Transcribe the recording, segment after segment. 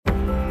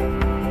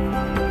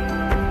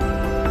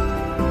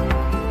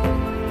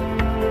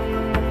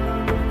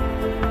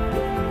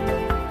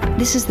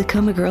This is the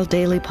Coma Girl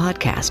Daily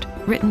Podcast,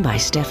 written by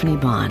Stephanie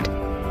Bond.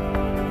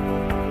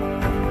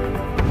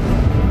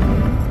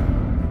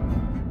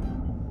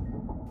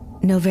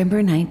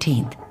 November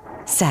 19th,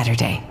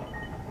 Saturday.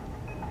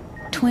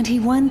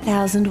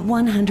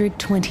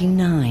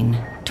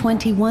 21,129.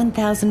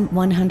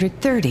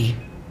 21,130.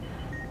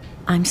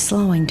 I'm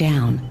slowing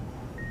down.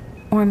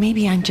 Or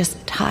maybe I'm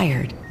just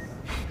tired.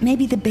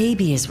 Maybe the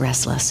baby is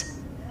restless.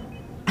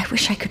 I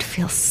wish I could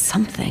feel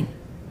something.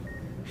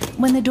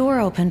 When the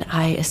door opened,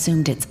 I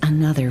assumed it's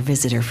another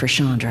visitor for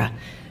Chandra.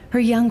 Her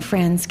young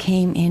friends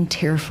came in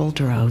tearful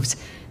droves,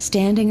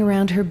 standing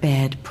around her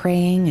bed,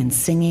 praying and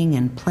singing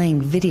and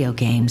playing video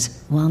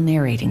games while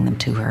narrating them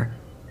to her.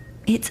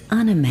 It's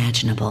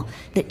unimaginable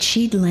that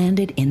she'd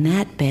landed in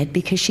that bed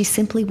because she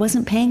simply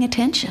wasn't paying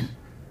attention.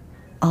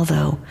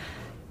 Although,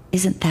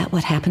 isn't that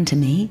what happened to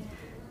me?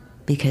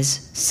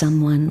 Because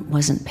someone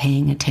wasn't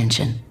paying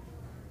attention.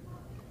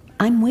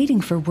 I'm waiting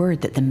for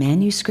word that the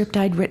manuscript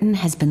I'd written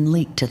has been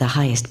leaked to the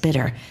highest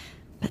bidder,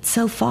 but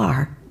so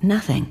far,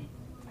 nothing.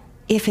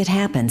 If it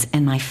happens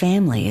and my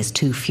family is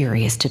too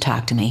furious to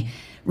talk to me,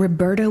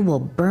 Roberta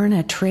will burn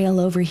a trail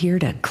over here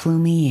to clue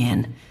me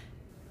in.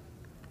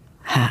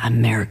 Hi,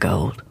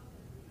 Marigold.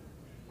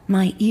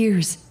 My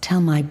ears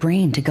tell my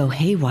brain to go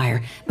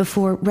haywire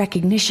before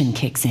recognition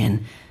kicks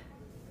in.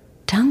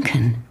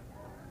 Duncan.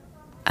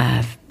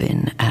 I've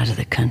been out of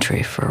the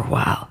country for a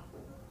while,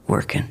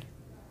 working.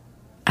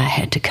 I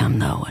had to come,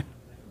 though, and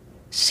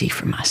see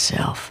for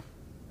myself.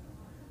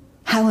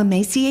 How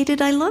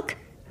emaciated I look?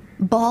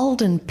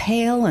 Bald and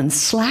pale and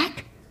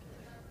slack?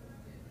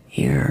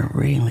 You're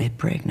really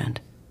pregnant.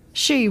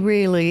 She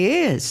really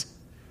is.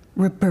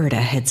 Roberta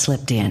had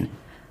slipped in.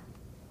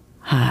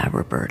 Hi,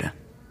 Roberta.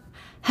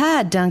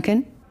 Hi,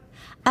 Duncan.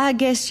 I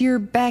guess you're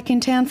back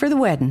in town for the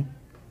wedding.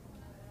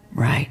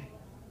 Right,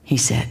 he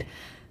said,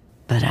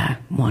 but I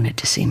wanted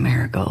to see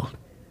Marigold.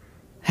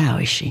 How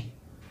is she?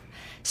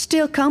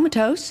 Still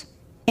comatose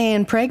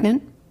and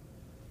pregnant.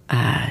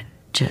 I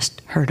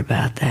just heard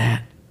about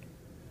that.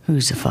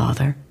 Who's the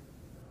father?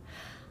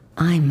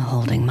 I'm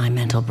holding my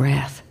mental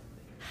breath.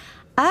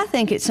 I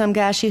think it's some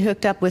guy she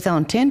hooked up with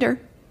on Tinder.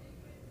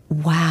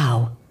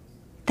 Wow,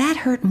 that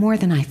hurt more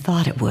than I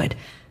thought it would.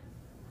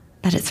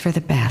 But it's for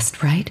the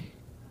best, right?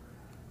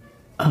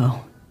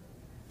 Oh,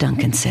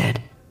 Duncan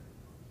said.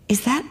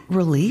 Is that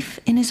relief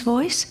in his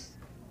voice?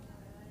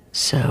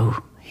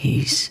 So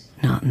he's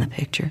not in the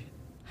picture?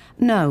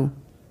 No.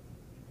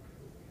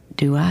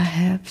 Do I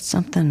have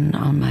something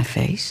on my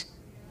face?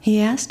 He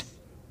asked.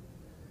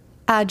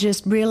 I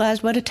just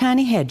realized what a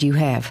tiny head you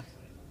have.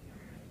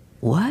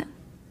 What?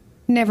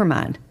 Never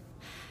mind.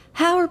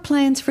 How are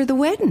plans for the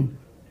wedding?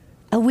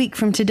 A week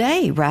from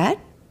today, right?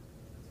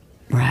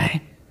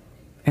 Right.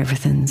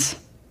 Everything's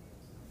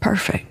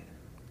perfect.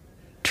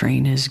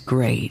 Trina's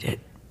great at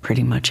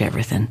pretty much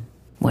everything.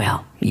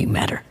 Well, you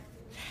met her.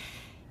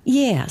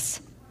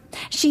 Yes.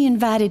 She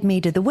invited me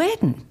to the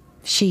wedding.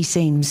 She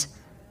seems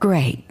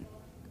great.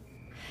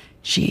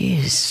 She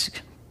is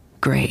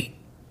great.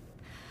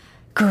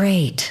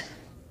 Great.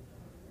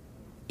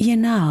 You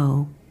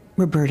know,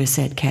 Roberta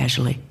said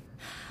casually,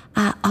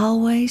 I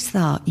always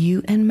thought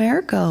you and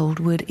Marigold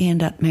would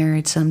end up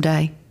married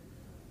someday.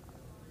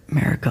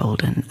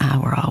 Marigold and I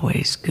were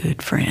always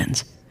good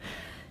friends.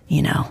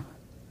 You know,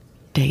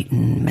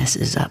 dating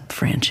messes up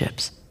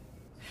friendships.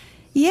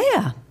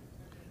 Yeah,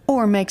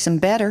 or makes them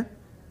better.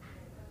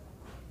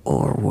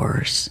 Or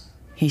worse,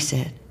 he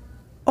said.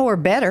 Or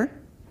better,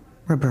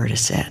 Roberta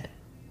said.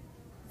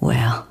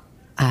 Well,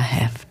 I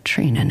have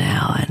Trina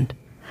now and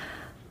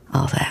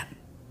all that.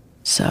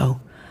 So,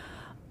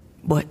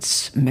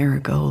 what's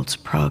Marigold's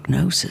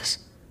prognosis?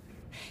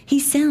 He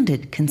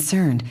sounded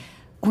concerned,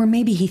 or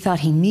maybe he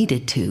thought he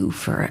needed to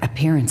for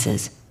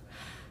appearances.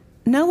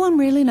 No one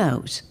really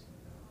knows.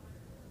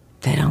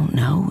 They don't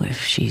know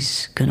if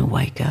she's gonna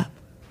wake up?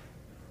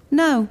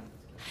 No.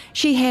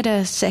 She had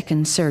a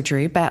second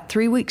surgery about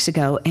 3 weeks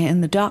ago,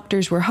 and the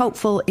doctors were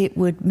hopeful it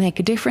would make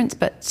a difference,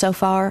 but so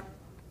far,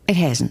 it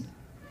hasn't.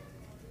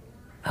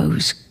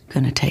 Who's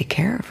gonna take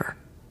care of her?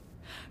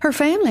 Her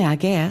family, I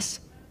guess.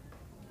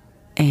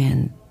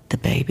 And the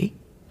baby?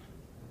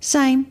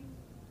 Same.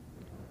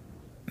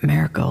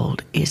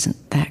 Marigold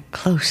isn't that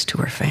close to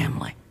her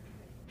family.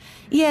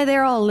 Yeah,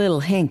 they're all a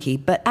little hinky,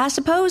 but I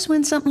suppose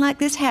when something like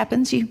this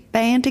happens, you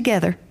band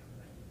together.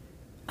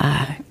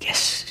 I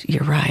guess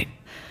you're right.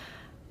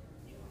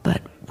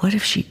 But what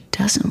if she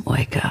doesn't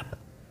wake up?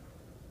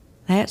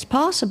 That's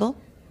possible.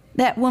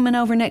 That woman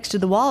over next to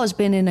the wall has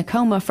been in a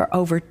coma for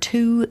over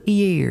 2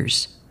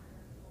 years.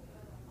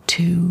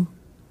 2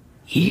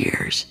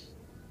 years.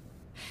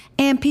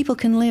 And people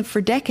can live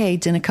for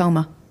decades in a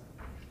coma.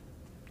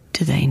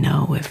 Do they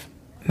know if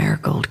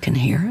Marigold can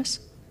hear us?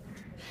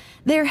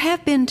 There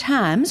have been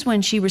times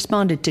when she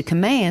responded to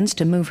commands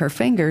to move her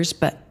fingers,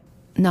 but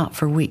not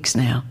for weeks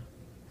now.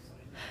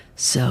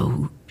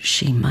 So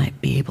she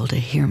might be able to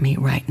hear me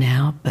right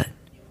now, but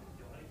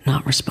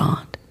not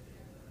respond.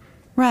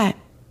 Right.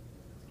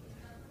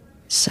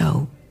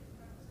 So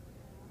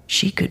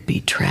she could be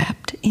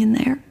trapped in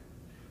there?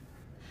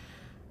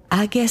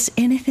 I guess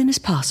anything is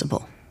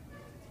possible.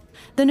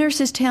 The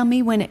nurses tell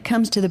me when it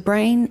comes to the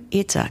brain,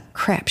 it's a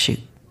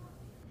crapshoot.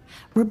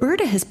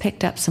 Roberta has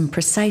picked up some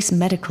precise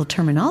medical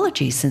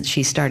terminology since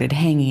she started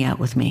hanging out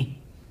with me.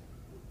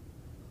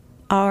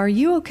 Are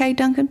you okay,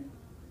 Duncan?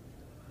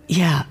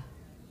 Yeah.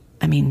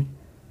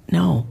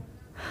 No.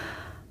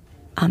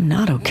 I'm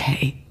not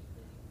okay.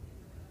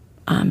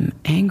 I'm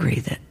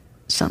angry that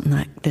something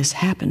like this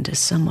happened to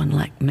someone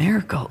like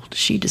Marigold.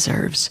 She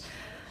deserves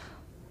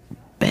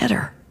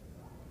better.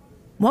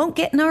 Won't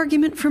get an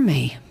argument from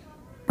me,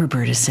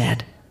 Roberta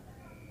said.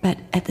 But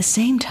at the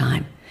same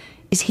time,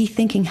 is he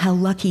thinking how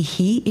lucky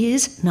he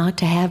is not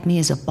to have me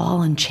as a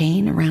ball and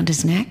chain around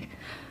his neck?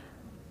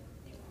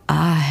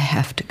 I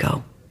have to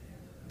go,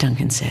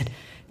 Duncan said.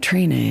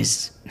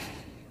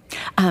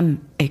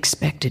 I'm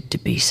expected to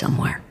be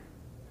somewhere.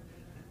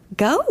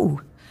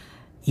 Go.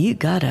 You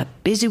got a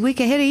busy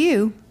week ahead of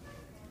you.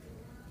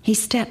 He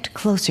stepped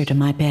closer to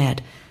my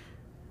bed.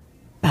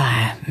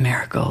 Bye,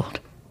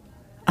 Marigold.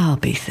 I'll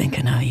be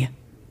thinking of you.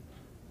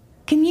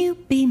 Can you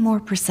be more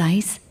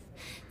precise?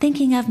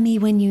 Thinking of me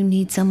when you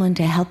need someone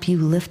to help you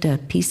lift a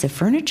piece of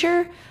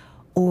furniture,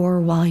 or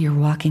while you're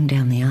walking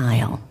down the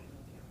aisle?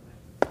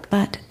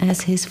 But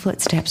as his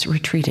footsteps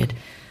retreated,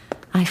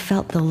 I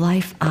felt the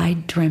life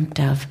I'd dreamt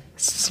of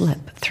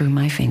slip through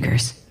my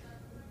fingers.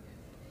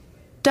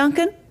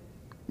 Duncan?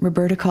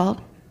 Roberta called.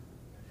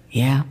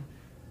 Yeah?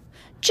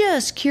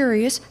 Just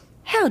curious,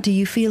 how do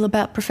you feel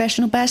about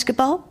professional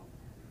basketball?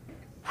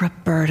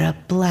 Roberta,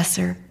 bless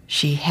her,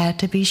 she had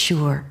to be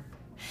sure.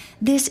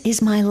 This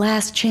is my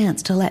last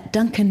chance to let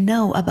Duncan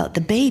know about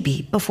the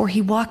baby before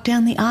he walked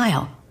down the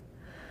aisle.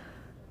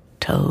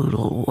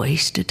 Total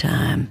waste of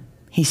time,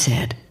 he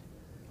said.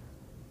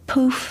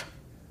 Poof.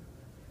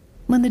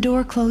 When the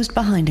door closed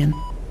behind him,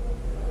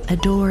 a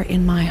door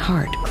in my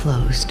heart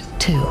closed,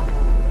 too.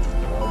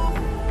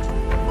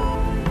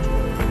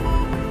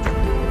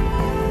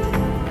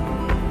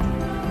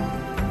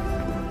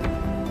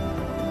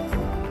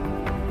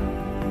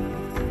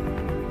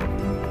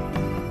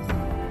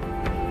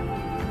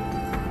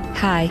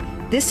 Hi,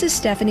 this is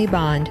Stephanie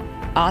Bond,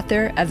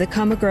 author of the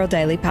Coma Girl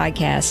Daily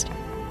Podcast.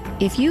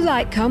 If you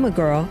like Coma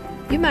Girl,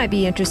 you might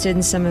be interested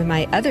in some of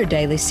my other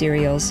daily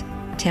serials,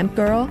 Temp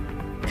Girl,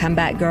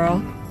 Comeback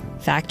Girl,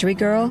 Factory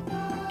Girl,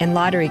 and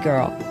Lottery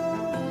Girl.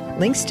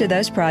 Links to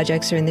those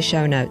projects are in the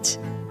show notes.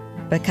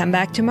 But come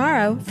back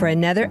tomorrow for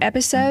another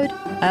episode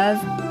of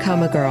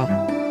Coma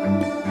Girl.